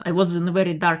I was in a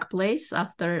very dark place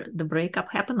after the breakup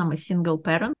happened. I'm a single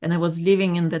parent, and I was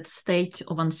living in that state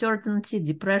of uncertainty,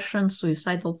 depression,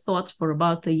 suicidal thoughts for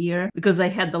about a year because I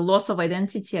had the loss of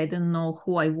identity. I didn't know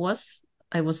who I was.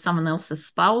 I was someone else's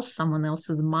spouse, someone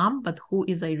else's mom, but who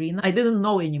is Irina? I didn't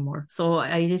know anymore. So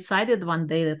I decided one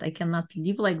day that I cannot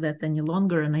live like that any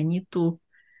longer and I need to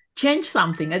change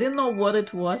something. I didn't know what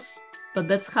it was, but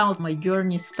that's how my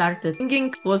journey started.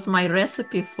 Singing was my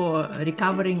recipe for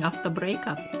recovering after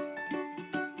breakup.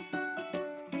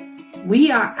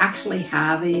 We are actually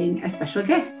having a special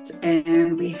guest,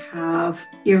 and we have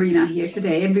Irina here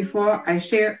today. And before I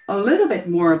share a little bit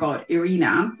more about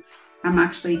Irina, I'm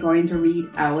actually going to read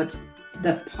out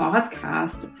the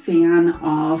podcast fan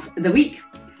of the week,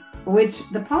 which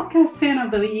the podcast fan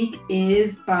of the week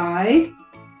is by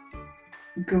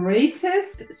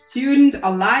Greatest Student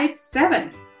Alive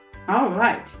 7. All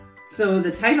right. So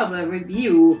the title of the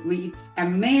review reads,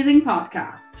 Amazing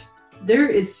Podcast. There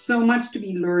is so much to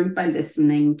be learned by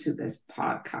listening to this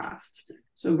podcast.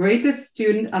 So Greatest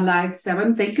Student Alive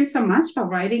 7, thank you so much for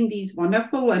writing these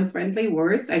wonderful and friendly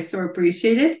words. I so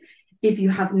appreciate it. If you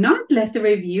have not left a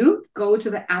review, go to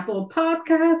the Apple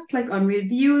Podcast, click on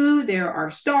review. There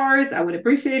are stars. I would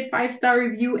appreciate 5-star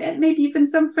review and maybe even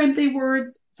some friendly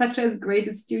words such as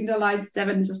Greatest Student Alive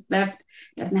 7 just left.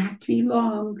 Doesn't have to be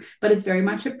long, but it's very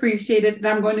much appreciated. And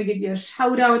I'm going to give you a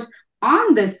shout out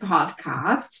on this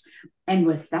podcast. And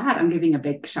with that, I'm giving a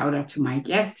big shout out to my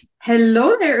guest.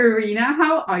 Hello there, Irina.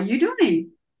 How are you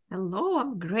doing? Hello,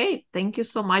 I'm great. Thank you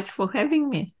so much for having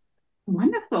me.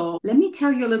 Wonderful. Let me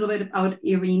tell you a little bit about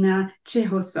Irina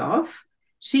Shehovsov.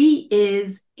 She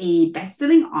is a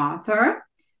best-selling author,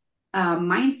 a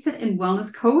mindset and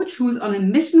wellness coach who's on a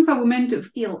mission for women to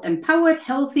feel empowered,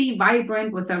 healthy,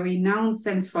 vibrant, with a renowned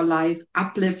sense for life,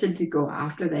 uplifted to go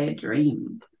after their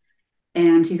dream.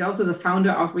 And she's also the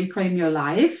founder of Reclaim Your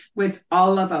Life, which is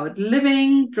all about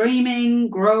living, dreaming,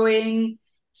 growing.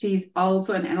 She's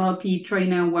also an NLP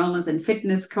trainer, wellness and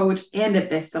fitness coach, and a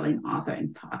best-selling author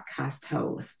and podcast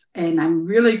host. And I'm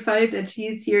really excited that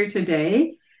she's here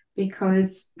today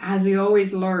because, as we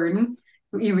always learn,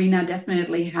 Irina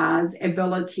definitely has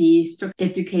abilities to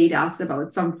educate us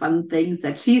about some fun things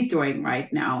that she's doing right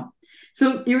now.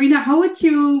 So, Irina, how would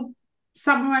you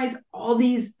summarize all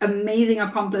these amazing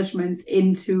accomplishments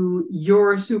into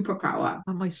your superpower?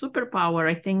 My superpower,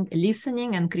 I think,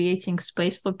 listening and creating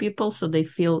space for people so they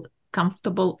feel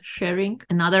comfortable sharing.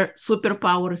 Another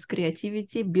superpower is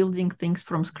creativity, building things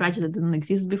from scratch that didn't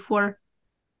exist before,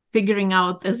 figuring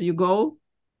out as you go.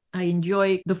 I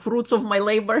enjoy the fruits of my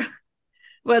labor,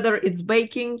 whether it's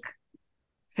baking,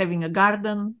 having a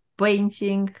garden,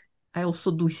 painting. I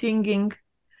also do singing.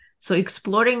 So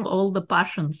exploring all the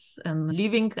passions and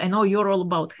living, I know you're all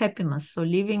about happiness. So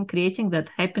living, creating that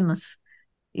happiness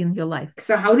in your life.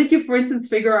 So how did you, for instance,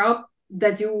 figure out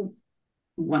that you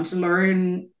want to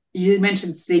learn? You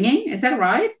mentioned singing, is that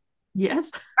right? Yes.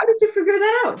 How did you figure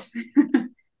that out?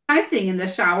 I sing in the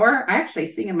shower. I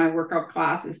actually sing in my workout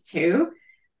classes too.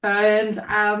 And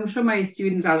I'm sure my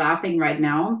students are laughing right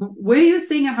now. Where do you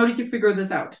sing and how did you figure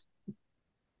this out?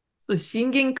 So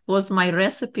singing was my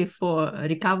recipe for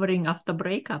recovering after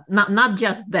breakup. Not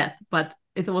just that, but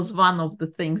it was one of the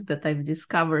things that I've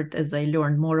discovered as I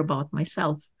learned more about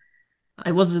myself.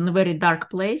 I was in a very dark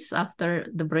place after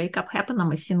the breakup happened.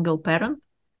 I'm a single parent,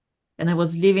 and I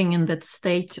was living in that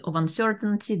state of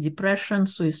uncertainty, depression,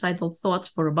 suicidal thoughts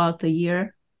for about a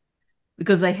year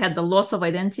because I had the loss of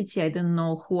identity. I didn't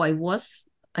know who I was.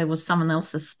 I was someone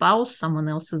else's spouse, someone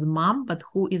else's mom, but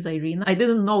who is Irina? I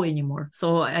didn't know anymore.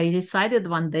 So I decided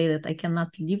one day that I cannot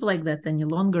live like that any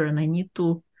longer and I need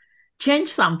to change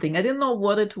something. I didn't know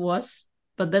what it was,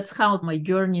 but that's how my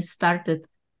journey started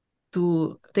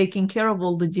to taking care of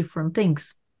all the different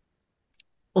things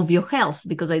of your health,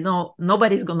 because I know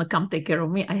nobody's going to come take care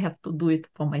of me. I have to do it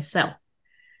for myself.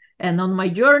 And on my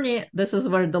journey, this is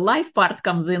where the life part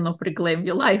comes in of Reclaim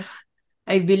Your Life.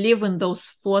 I believe in those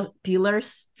 4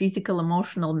 pillars: physical,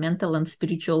 emotional, mental, and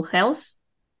spiritual health,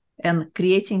 and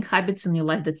creating habits in your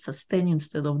life that sustain you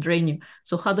instead of drain you.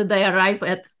 So how did I arrive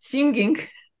at singing?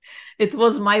 It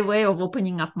was my way of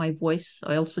opening up my voice.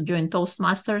 I also joined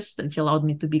Toastmasters, which allowed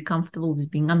me to be comfortable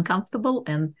with being uncomfortable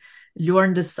and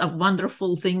learned this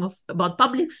wonderful thing about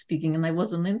public speaking. And I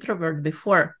was an introvert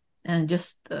before, and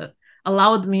just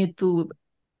allowed me to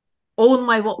own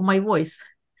my voice.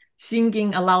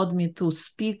 Singing allowed me to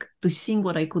sing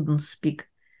what I couldn't speak.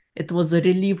 It was a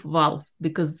relief valve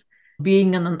because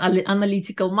being an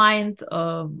analytical mind,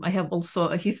 I have also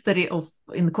a history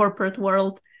in the corporate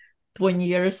world, 20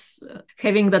 years,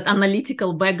 having that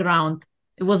analytical background.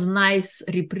 It was nice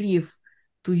reprieve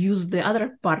to use the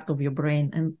other part of your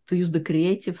brain and to use the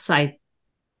creative side,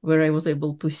 where I was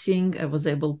able to sing, I was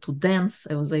able to dance,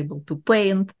 I was able to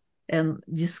paint and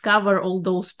discover all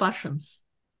those passions.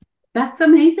 That's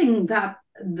amazing that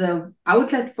the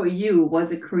outlet for you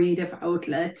was a creative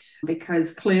outlet,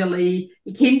 because clearly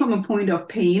it came from a point of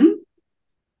pain,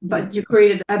 but you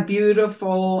created a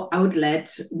beautiful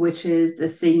outlet, which is the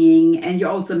singing. And you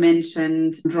also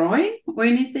mentioned drawing or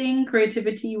anything,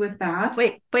 creativity with that.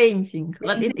 Painting.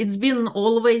 It's been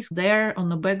always there on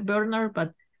the back burner,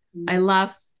 but I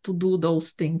love to do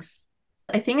those things.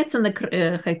 I think it's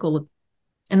I call it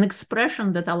an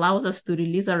expression that allows us to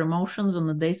release our emotions on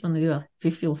the days when we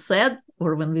feel sad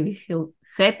or when we feel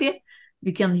happy.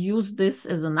 We can use this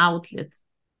as an outlet,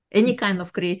 any kind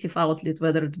of creative outlet,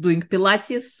 whether it's doing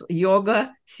Pilates,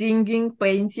 yoga, singing,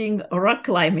 painting, or rock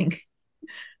climbing,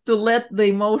 to let the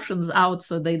emotions out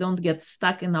so they don't get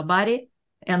stuck in our body.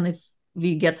 And if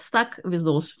we get stuck with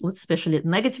those, especially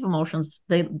negative emotions,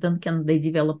 they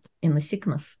develop in a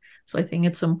sickness. So I think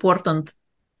it's important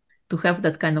to have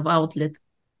that kind of outlet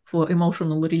for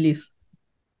emotional release.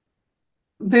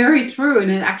 Very true.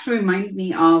 And it actually reminds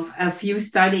me of a few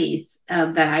studies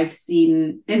that I've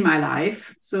seen in my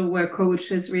life. So where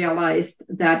coaches realized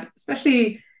that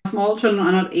especially small children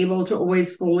are not able to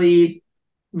always fully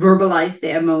verbalize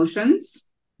their emotions,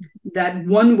 that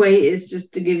one way is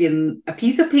just to give them a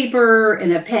piece of paper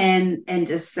and a pen and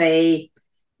just say,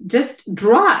 just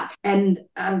draw it. And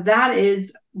that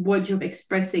is what you're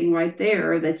expressing right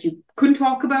there, that you couldn't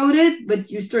talk about it,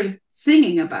 but you started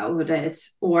singing about it.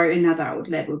 Or another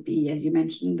outlet would be, as you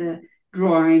mentioned, the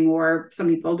drawing, or some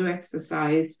people do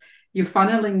exercise. You're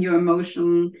funneling your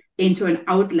emotion into an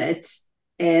outlet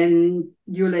and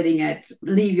you're letting it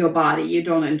leave your body. You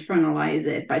don't internalize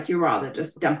it, but you rather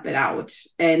just dump it out,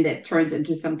 and it turns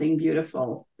into something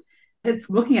beautiful.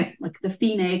 It's looking at like the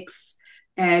phoenix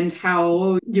and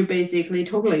how you basically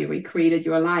totally recreated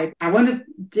your life. I want to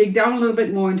dig down a little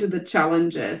bit more into the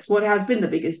challenges. What has been the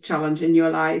biggest challenge in your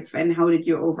life and how did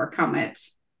you overcome it?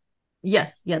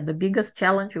 Yes, the biggest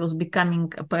challenge was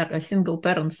becoming a single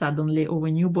parent suddenly of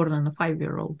a newborn and a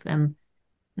 5-year-old, and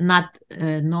not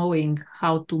knowing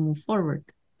how to move forward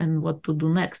and what to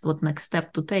do next, what next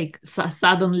step to take.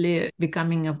 Suddenly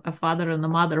becoming a father and a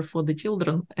mother for the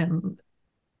children. And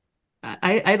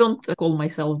I don't call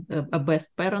myself a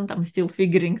best parent. I'm still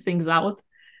figuring things out.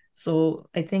 So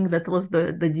I think that was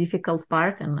the difficult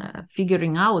part, and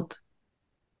figuring out.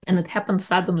 And it happened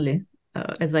suddenly,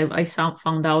 as I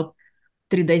found out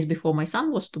 3 days before my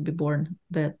son was to be born,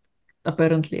 that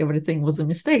apparently everything was a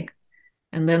mistake.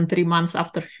 And then 3 months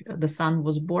after the son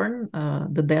was born,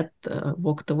 the dad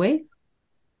walked away.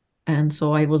 And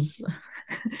so I was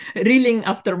reeling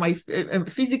after my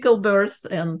physical birth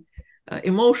and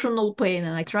emotional pain,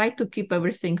 and I tried to keep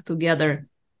everything together.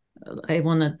 I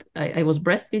was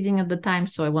breastfeeding at the time,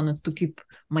 so I wanted to keep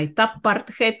my top part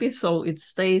happy so it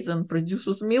stays and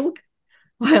produces milk,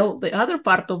 while the other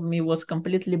part of me was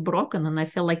completely broken, and I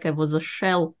felt like I was a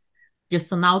shell,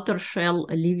 just an outer shell,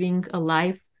 living a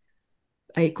life.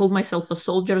 I called myself a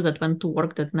soldier that went to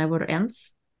work that never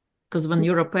ends. Because when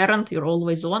you're a parent, you're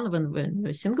always on. When you're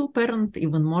a single parent,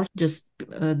 even more, just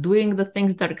doing the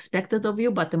things that are expected of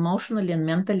you, but emotionally and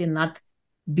mentally not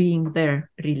being there,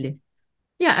 really.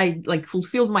 Yeah, I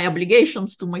fulfilled my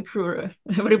obligations to make sure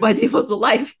everybody was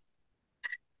alive.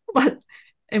 But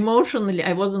emotionally,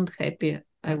 I wasn't happy.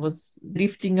 I was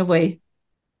drifting away.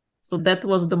 So that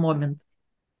was the moment.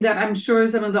 That I'm sure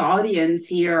some of the audience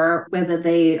here, whether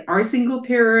they are single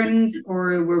parents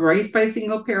or were raised by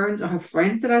single parents or have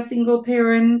friends that are single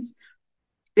parents,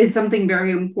 is something very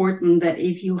important, that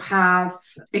if you have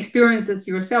experiences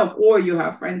yourself or you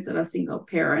have friends that are single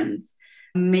parents,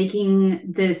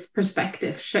 making this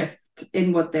perspective shift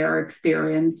in what they're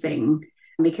experiencing,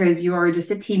 because you are just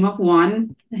a team of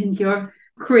one and you're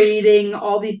creating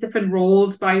all these different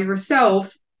roles by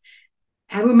yourself.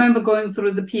 I remember going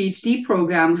through the PhD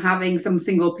program, having some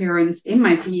single parents in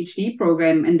my PhD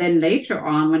program, and then later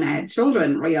on when I had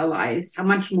children, realized how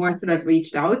much more I should have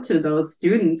reached out to those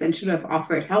students and should have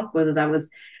offered help, whether that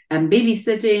was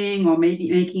babysitting or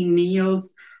maybe making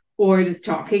meals or just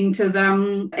talking to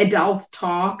them, adult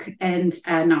talk and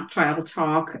not child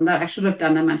talk. That I should have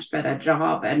done a much better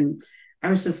job. And I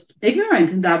was just ignorant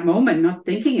in that moment, not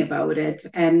thinking about it.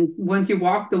 And once you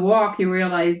walk the walk, you're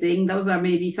realizing those are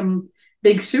maybe some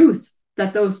big shoes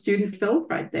that those students filled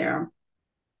right there.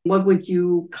 What would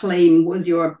you claim was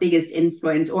your biggest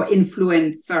influence or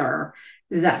influencer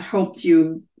that helped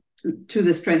you to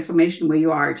this transformation where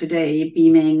you are today,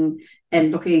 beaming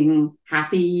and looking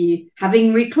happy,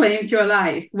 having reclaimed your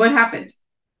life? What happened?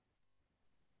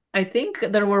 I think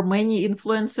there were many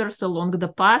influencers along the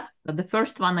path. The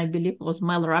first one, I believe, was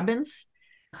Mel Robbins,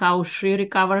 how she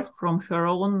recovered from her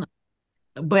own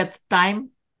bad time,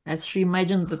 as she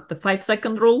imagined the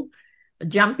 5-second rule,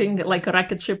 jumping like a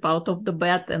rocket ship out of the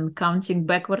bed and counting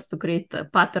backwards to create a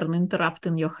pattern interrupt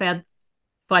in your head,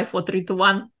 5, 4, 3, 2,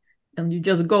 1. And you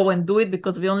just go and do it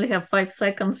because we only have 5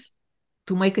 seconds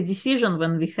to make a decision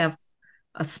when we have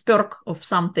a spark of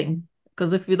something.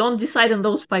 Because if we don't decide in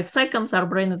those 5 seconds, our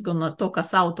brain is going to talk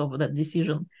us out of that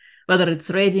decision, whether it's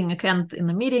raising a hand in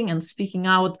a meeting and speaking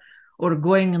out or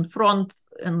going in front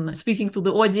and speaking to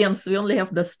the audience. We only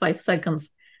have those 5 seconds.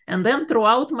 And then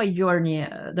throughout my journey,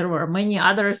 there were many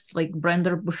others like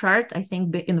Brenda Bouchard. I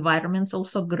think the environments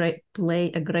also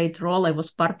play a great role. I was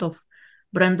part of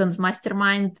Brendan's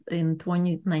mastermind in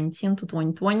 2019 to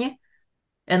 2020.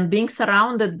 And being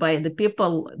surrounded by the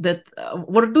people that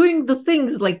were doing the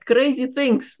things, like crazy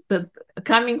things that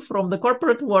coming from the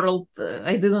corporate world,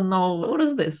 I didn't know, what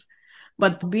is this?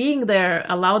 But being there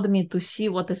allowed me to see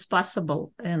what is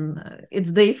possible. And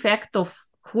it's the effect of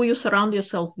who you surround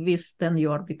yourself with, then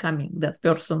you are becoming that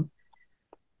person.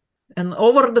 And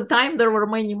over the time, there were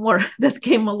many more that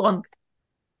came along.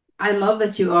 I love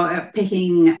that you are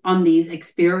picking on these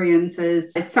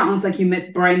experiences. It sounds like you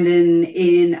met Brendan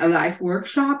in a live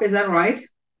workshop. Is that right?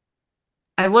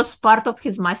 I was part of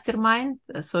his mastermind.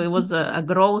 So it was a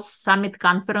growth summit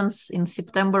conference in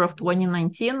September of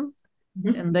 2019.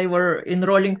 Mm-hmm. And they were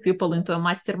enrolling people into a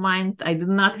mastermind. I did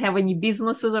not have any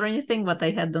businesses or anything, but I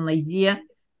had an idea.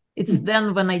 It's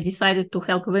then when I decided to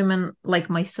help women like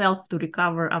myself to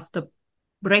recover after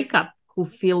breakup, who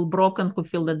feel broken, who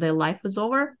feel that their life is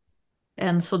over.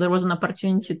 And so there was an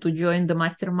opportunity to join the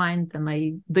mastermind, and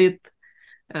I did.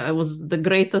 It was the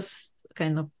greatest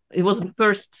it was the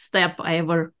first step I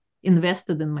ever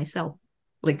invested in myself,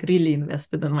 like really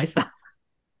invested in myself.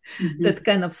 Mm-hmm. That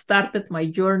kind of started my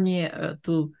journey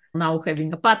to now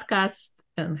having a podcast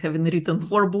and having written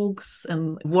 4 books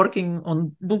and working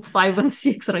on book 5 and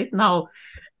 6 right now,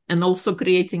 and also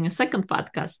creating a second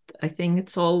podcast. I think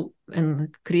it's all,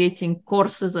 and creating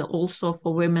courses also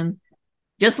for women,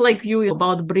 just like you,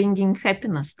 about bringing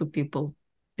happiness to people,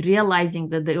 realizing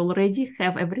that they already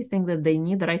have everything that they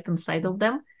need right inside of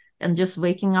them, and just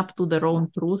waking up to their own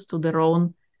truth, to their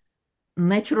own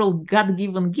natural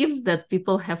God-given gifts that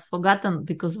people have forgotten.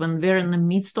 Because when we're in the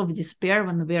midst of despair,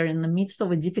 when we're in the midst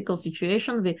of a difficult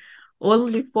situation, we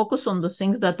only focus on the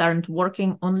things that aren't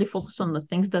working, only focus on the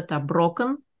things that are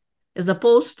broken, as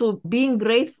opposed to being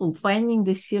grateful, finding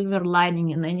the silver lining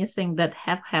in anything that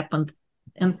have happened,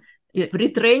 and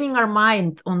retraining our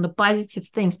mind on the positive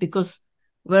things, because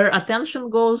where attention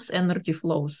goes, energy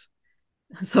flows.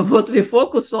 So what we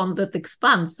focus on, that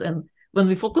expands. And when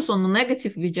we focus on the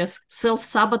negative, we just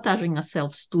self-sabotaging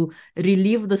ourselves to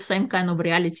relive the same kind of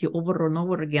reality over and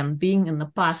over again, being in the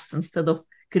past instead of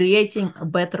creating a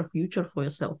better future for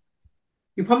yourself.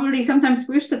 You probably sometimes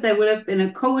wish that there would have been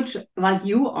a coach like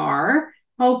you are,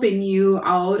 helping you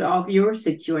out of your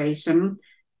situation.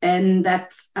 And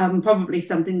that's probably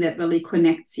something that really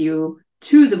connects you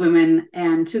to the women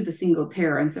and to the single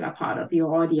parents that are part of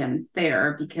your audience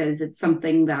there, because it's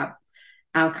something that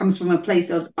comes from a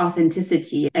place of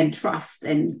authenticity and trust,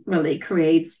 and really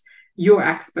creates your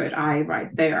expert eye right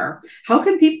there. How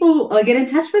can people get in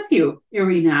touch with you,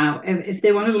 Irina, if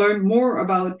they want to learn more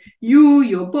about you,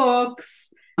 your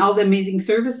books, all the amazing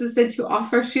services that you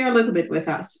offer? Share a little bit with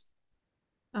us.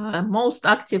 Most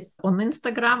active on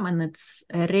Instagram, and it's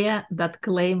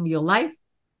area.claimyourlife.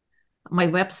 My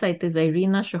website is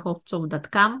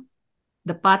irinashehovsov.com.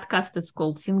 The podcast is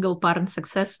called Single Parent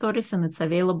Success Stories, and it's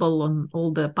available on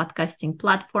all the podcasting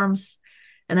platforms.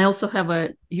 And I also have a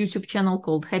YouTube channel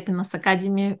called Happiness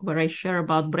Academy, where I share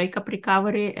about breakup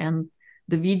recovery and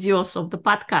the videos of the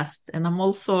podcast. And I'm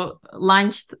also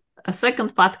launched a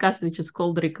second podcast, which is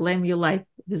called Reclaim Your Life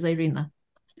with Irina.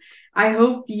 I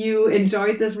hope you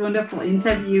enjoyed this wonderful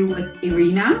interview with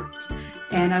Irina,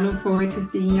 and I look forward to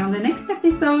seeing you on the next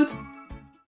episode.